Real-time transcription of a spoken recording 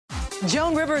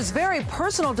Joan Rivers' very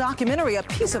personal documentary, A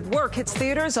Piece of Work, hits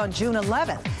theaters on June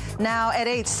 11th. Now, at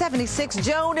age 76,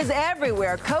 Joan is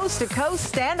everywhere, coast to coast,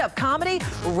 stand-up comedy,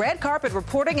 red carpet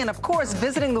reporting, and, of course,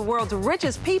 visiting the world's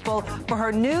richest people for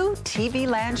her new TV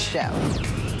Land show.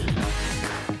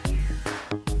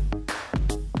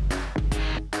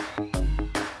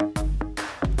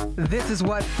 This is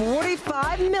what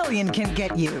 $45 million can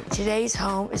get you. Today's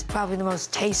home is probably the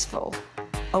most tasteful,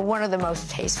 or one of the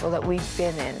most tasteful that we've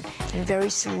been in, and very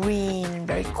serene and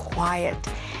very quiet.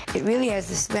 It really has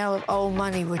the smell of old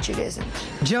money, which it isn't.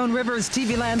 Joan Rivers'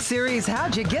 TV Land series,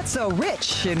 How'd You Get So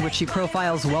Rich?, in which she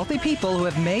profiles wealthy people who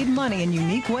have made money in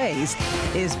unique ways,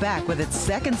 is back with its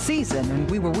second season.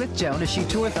 And we were with Joan as she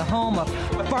toured the home of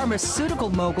pharmaceutical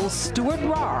mogul Stewart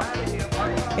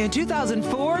Rahr. In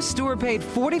 2004, Stewart paid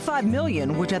 $45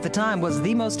 million, which at the time was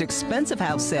the most expensive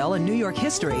house sale in New York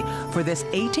history, for this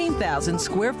 18,000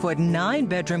 square foot,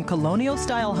 9-bedroom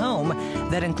colonial-style home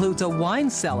that includes a wine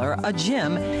cellar, a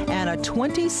gym, and a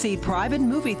 20-seat private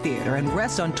movie theater, and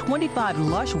rests on 25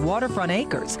 lush waterfront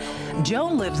acres.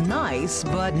 Joan lives nice,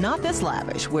 but not this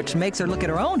lavish, which makes her look at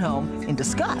her own home in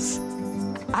disgust.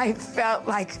 I felt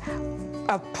like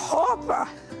a pauper.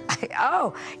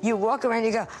 Oh, you walk around,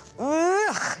 you go,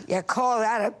 ugh, you call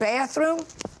that a bathroom?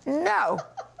 No.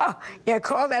 Oh, you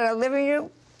call that a living room?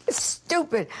 It's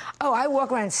stupid. Oh, I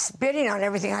walk around spitting on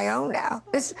everything I own now.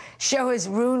 This show has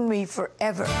ruined me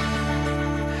forever.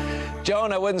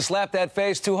 Joan, I wouldn't slap that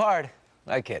face too hard.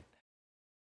 I kid.